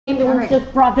ambulance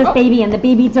just brought this baby in. The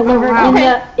baby delivered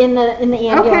in the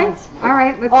ambulance. Okay. All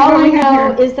right. Let's All I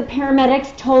know is the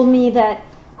paramedics told me that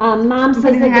mom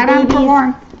says that the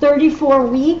baby's 34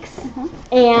 weeks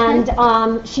and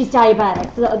she's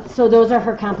diabetic. So those are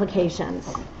her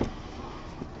complications.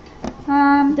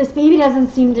 This baby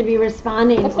doesn't seem to be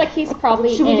responding. Looks like he's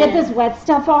probably Should we get this wet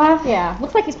stuff off? Yeah.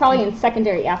 Looks like he's probably in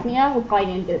secondary apnea. We'll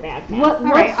probably need to get a bag now.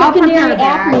 What's secondary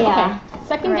apnea? Okay.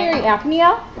 Secondary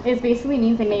apnea is basically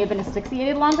means they may have been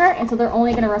asphyxiated longer, and so they're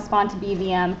only going to respond to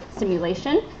BVM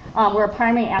stimulation. Where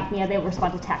primary apnea, they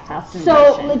respond to tactile stimulation.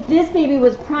 So if this baby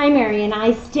was primary and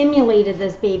I stimulated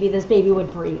this baby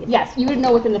would breathe? Yes, you would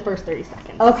know within the first 30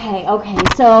 seconds. Okay.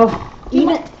 So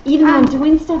even though I'm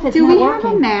doing stuff, it's not working. Do we have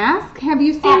a mask? Have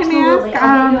you seen Absolutely. a mask?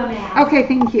 I'll get you a mask. Okay,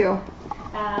 thank you.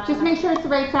 Just make sure it's the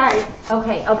right size.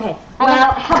 Okay.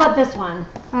 Well, how about this one?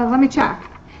 Let me check.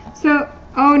 So,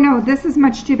 oh no, this is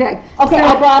much too big. Okay, so,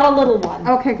 I brought a little one.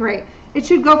 Okay, great. It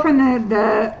should go from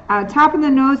the top of the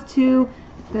nose to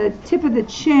the tip of the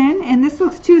chin, and this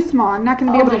looks too small. I'm not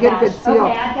going to be able to get a good seal.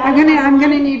 Okay, I'm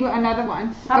gonna need another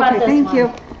one. How about this thank one?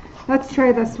 you. Let's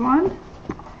try this one.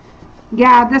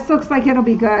 Yeah, this looks like it'll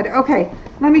be good. Okay,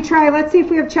 let me try. Let's see if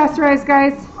we have chest rise,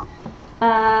 guys.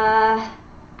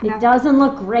 It doesn't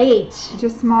look great.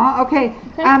 Just small. Okay.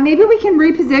 Maybe we can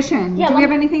reposition. Yeah, do we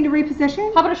have anything to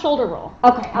reposition? How about a shoulder roll?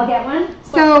 Okay, I'll get one.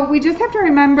 So we just have to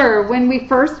remember when we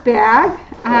first bag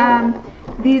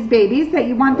these babies that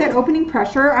you want that opening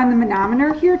pressure on the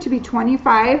manometer here to be 20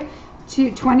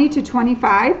 to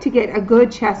 25 to get a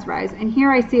good chest rise. And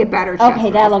here I see a better chest rise. Okay,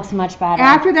 that looks much better.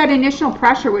 After that initial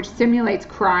pressure, which stimulates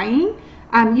crying,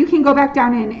 you can go back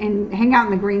down and hang out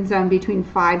in the green zone between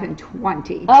 5 and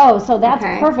 20. Oh, so that's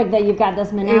perfect that you've got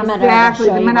this manometer. Exactly.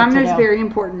 The manometer is very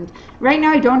important. Right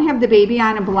now, I don't have the baby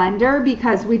on a blender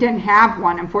because we didn't have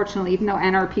one, unfortunately, even though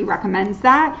NRP recommends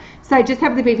that. So I just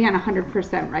have the baby on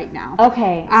 100% right now.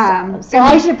 Okay. So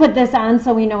I should put this on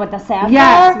so we know what the sats are?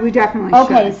 Yes, we definitely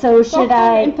should. Okay, so should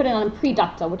I... And put it on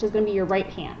preductal, which is going to be your right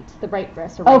hand, the right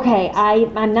wrist. Or right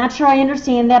hand. I'm not sure I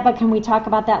understand that, but can we talk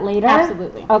about that later?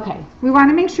 Absolutely. Okay. We want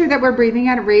to make sure that we're breathing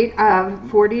at a rate of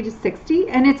 40 to 60,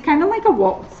 and it's kind of like a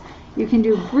waltz. You can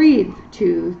do breathe,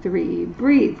 2, 3,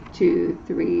 breathe, 2,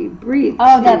 3, breathe.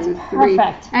 Oh, that's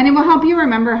perfect. And it will help you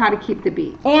remember how to keep the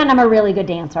beat. And I'm a really good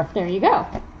dancer. There you go.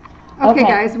 Okay,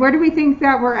 guys, where do we think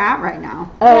that we're at right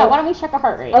now? Yeah, why don't we check a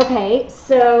heart rate? Okay,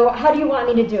 so how do you want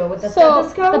me to do it? With the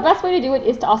stethoscope? The best way to do it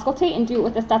is to auscultate and do it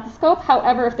with the stethoscope.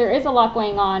 However, if there is a lot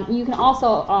going on, you can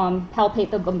also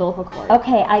palpate the umbilical cord.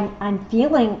 Okay, I'm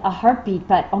feeling a heartbeat,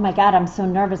 but oh my God, I'm so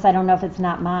nervous. I don't know if it's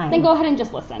not mine. Then go ahead and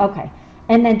just listen. Okay.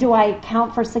 And then do I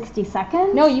count for 60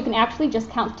 seconds? No, you can actually just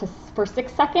count for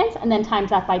 6 seconds and then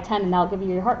times that by 10, and that'll give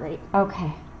you your heart rate.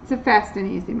 Okay. It's a fast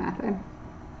and easy method.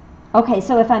 Okay,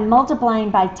 so if I'm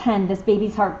multiplying by 10, this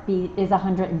baby's heartbeat is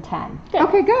 110. Good.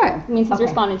 Okay, good. It means he's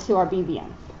responded to our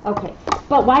BVM. Okay,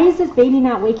 but why is this baby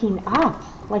not waking up?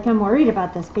 Like, I'm worried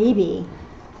about this baby.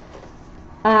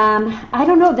 I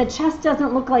don't know, the chest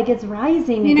doesn't look like it's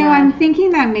rising You know, again. I'm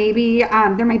thinking that maybe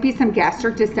there might be some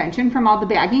gastric distension from all the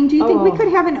bagging. Do you think we could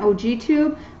have an OG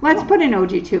tube? Let's put an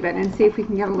OG tube in and see if we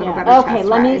can get a little better chest rise. Okay,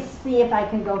 let me see if I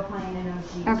can go find an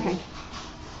OG tube. Okay.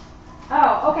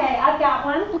 Oh, okay, I've got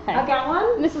one. Okay. I've got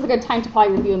one. And this is a good time to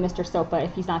probably review Mr. Sopa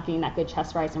if he's not getting that good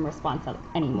chest rise and response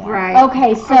anymore. Right.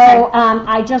 Okay, so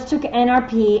I just took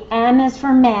NRP. M is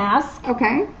for mask.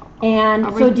 Okay. And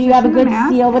so do you have a good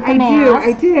seal with the mask?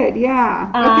 I do. Yeah.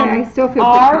 Okay, I still feel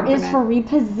R is for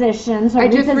reposition, so I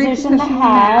just reposition the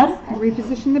head. I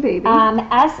reposition the baby.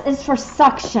 S is for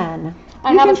suction.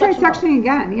 You can try suctioning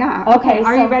again, yeah. Okay,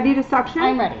 are you ready to suction?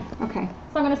 I'm ready. Okay.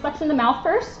 So I'm going to suction the mouth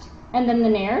first, and then the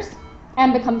nares.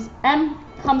 M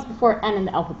comes before N in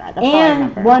the alphabet. That's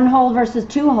and one hole versus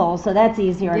 2 holes, so that's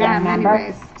easier to remember.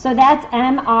 Anyways. So that's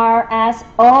M, R, S.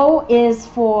 O is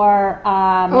for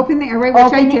open the airway, which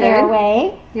I did. Open the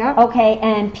airway. Yep. Okay,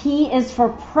 and P is for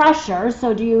pressure.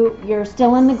 So you're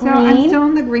still in the green? So I'm still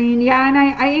in the green, yeah, and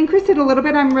I increased it a little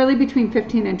bit. I'm really between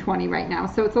 15 and 20 right now,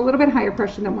 so it's a little bit higher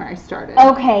pressure than where I started.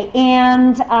 Okay,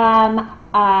 and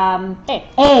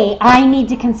A, I need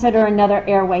to consider another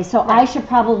airway, so I should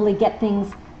probably get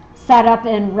things set up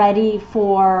and ready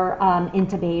for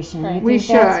intubation. Right. We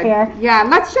should. That's fair? Yeah,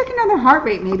 let's check another heart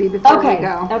rate maybe before we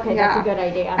go. Okay, that's a good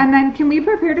idea. And then can we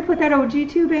prepare to put that OG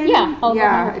tube in? Yeah,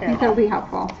 I think that'll be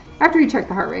helpful. After you check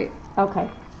the heart rate. Okay.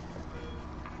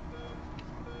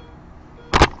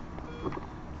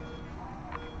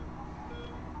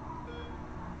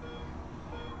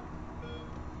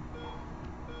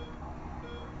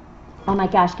 Oh my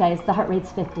gosh, guys, the heart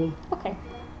rate's 50. Okay.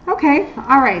 Okay,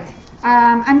 all right.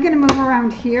 I'm going to move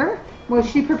around here. Well,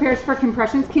 she prepares for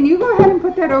compressions. Can you go ahead and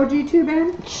put that OG tube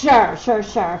in? Sure.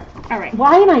 All right.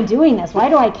 Why am I doing this? Why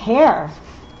do I care?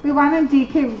 We want to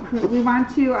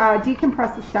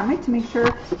decompress the stomach to make sure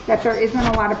that there isn't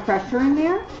a lot of pressure in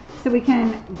there, so we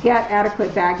can get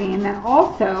adequate bagging. And then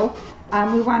also,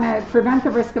 we want to prevent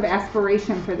the risk of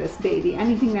aspiration for this baby.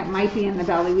 Anything that might be in the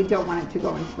belly, we don't want it to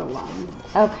go into the lungs.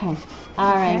 Okay.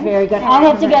 All right. Okay. Very good. I'll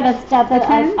have to get a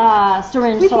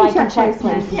syringe so I can check,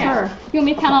 please. Sure. You want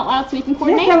me to count out loud so we can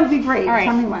coordinate? Yes, that would be great. All right.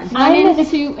 Tell me when. 1 and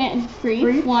 2 and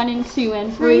 3. 1 and 2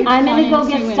 and 3. I'm going to go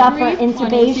 1 and 2 get stuff for and 3.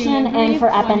 intubation and for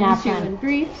 1 and 2 epinephrine. and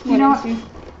 3. You know,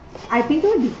 I think it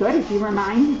would be good if you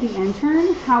remind the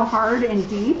intern how hard and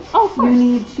deep you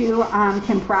need to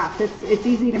compress. It's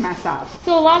easy to mess up.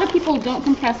 So a lot of people don't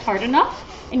compress hard enough,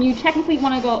 and you technically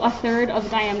want to go 1/3 of the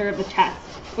diameter of the chest,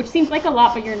 which seems like a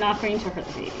lot, but you're not going to hurt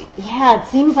the baby. Yeah, it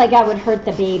seems like I would hurt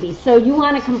the baby. So you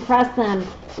want to compress them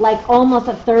like almost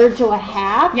 1/3 to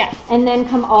 1/2? Yes. And then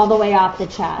come all the way off the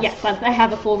chest? Yes, I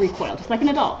have a full recoil, just like an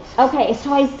adult. Okay,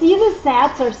 so I see the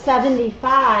SATs are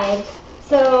 75,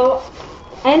 so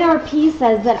NRP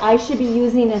says that I should be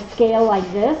using a scale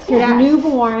like this because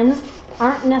newborns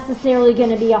aren't necessarily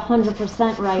going to be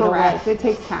 100% right away. Correct. It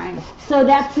takes time. So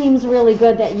that seems really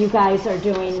good that you guys are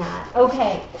doing that.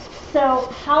 Okay, so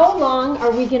how long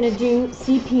are we going to do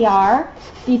CPR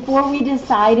before we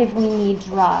decide if we need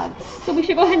drugs? So we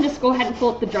should go ahead and pull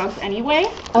up the drugs anyway.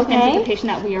 Okay. And to the patient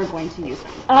that we are going to use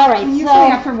them. All right, And usually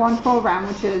after one full round,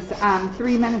 which is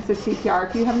 3 minutes of CPR,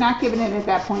 if you have not given it at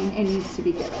that point, it needs to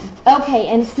be given. Okay,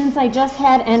 and since I just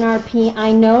had NRP,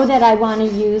 I know that I want to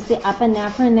use the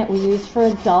epinephrine that we use for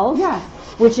adults. Yes.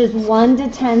 Which is 1 to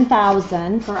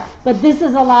 10,000. Correct. But this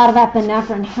is a lot of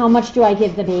epinephrine. How much do I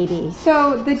give the baby?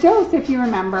 So the dose, if you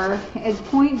remember, is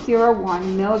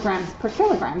 0.01 milligrams per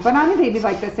kilogram. But on a baby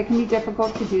like this, it can be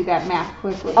difficult to do that math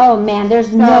quickly. Oh man,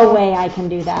 there's no way I can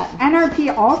do that.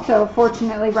 NRP also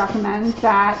fortunately recommends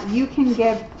that you can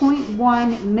give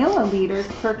 0.1 milliliters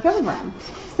per kilogram.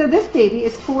 So this baby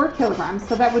is 4 kilograms,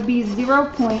 so that would be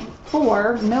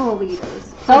 0.4 milliliters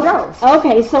per dose.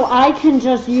 Okay, so I can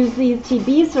just use these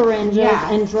TB syringes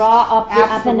and draw up the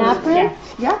epinephrine?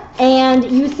 Yeah. And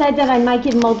you said that I might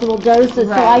give multiple doses,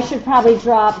 so I should probably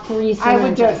draw up 3 syringes. I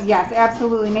would just, yes,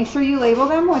 absolutely. Make sure you label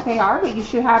them what they are, but you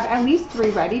should have at least 3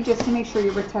 ready just to make sure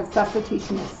your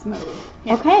resuscitation is smooth.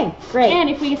 Yeah. Okay, great. And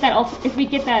if we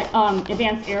get that,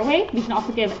 advanced airway, we can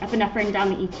also give epinephrine down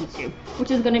the ET tube,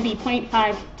 which is going to be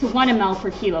 0.5 to 1 ml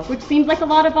per kilo, which seems like a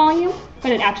lot of volume,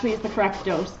 but it actually is the correct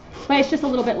dose. But it's just a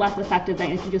little bit less effective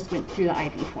than if you just went through the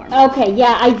IV form. Okay,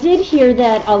 yeah, I did hear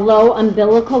that a low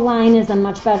umbilical line is a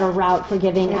much better route for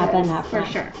giving epinephrine. For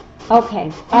sure.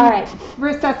 Okay, all right.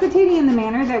 Resuscitating in the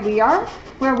manner that we are,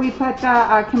 where we put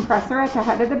the compressor at the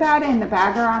head of the bed and the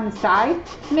bagger on the side,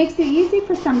 makes it easy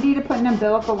for somebody to put an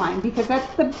umbilical line because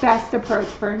that's the best approach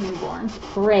for a newborn.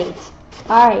 Great.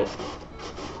 All right.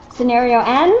 Scenario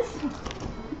ends.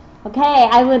 Okay,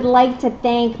 I would like to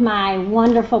thank my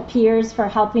wonderful peers for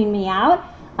helping me out.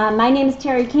 My name is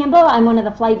Terry Campbell. I'm one of the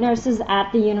flight nurses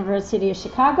at the University of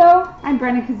Chicago. I'm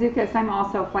Brenna Kazukas. I'm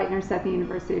also a flight nurse at the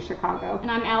University of Chicago. And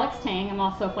I'm Alex Tang. I'm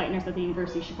also a flight nurse at the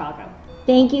University of Chicago.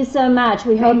 Thank you so much.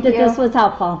 We hope that this was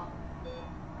helpful.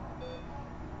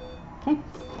 Okay,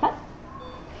 cut.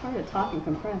 Hard to talk and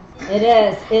compress. It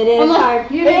is hard.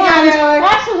 You didn't got it, Alex.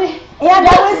 Actually, yeah,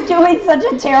 that was doing such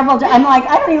a terrible job. I'm like,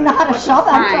 I don't even know how to show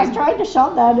that. I was trying to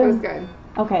show that. It was good.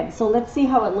 Okay, so let's see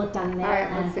how it looked on there. All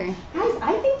right, let's see. Guys,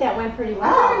 I think that went pretty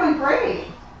well. I think it went great.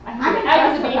 I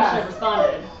was the baby should have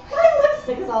responded. My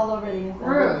lipstick is all over these.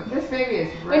 Rude. This baby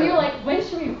is rude. When you're like, when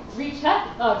should we recheck?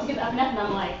 Oh, to get the epinephrine,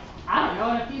 I'm like, I don't know,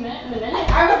 in a minute.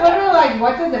 I was literally like,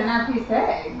 what does NRP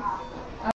say?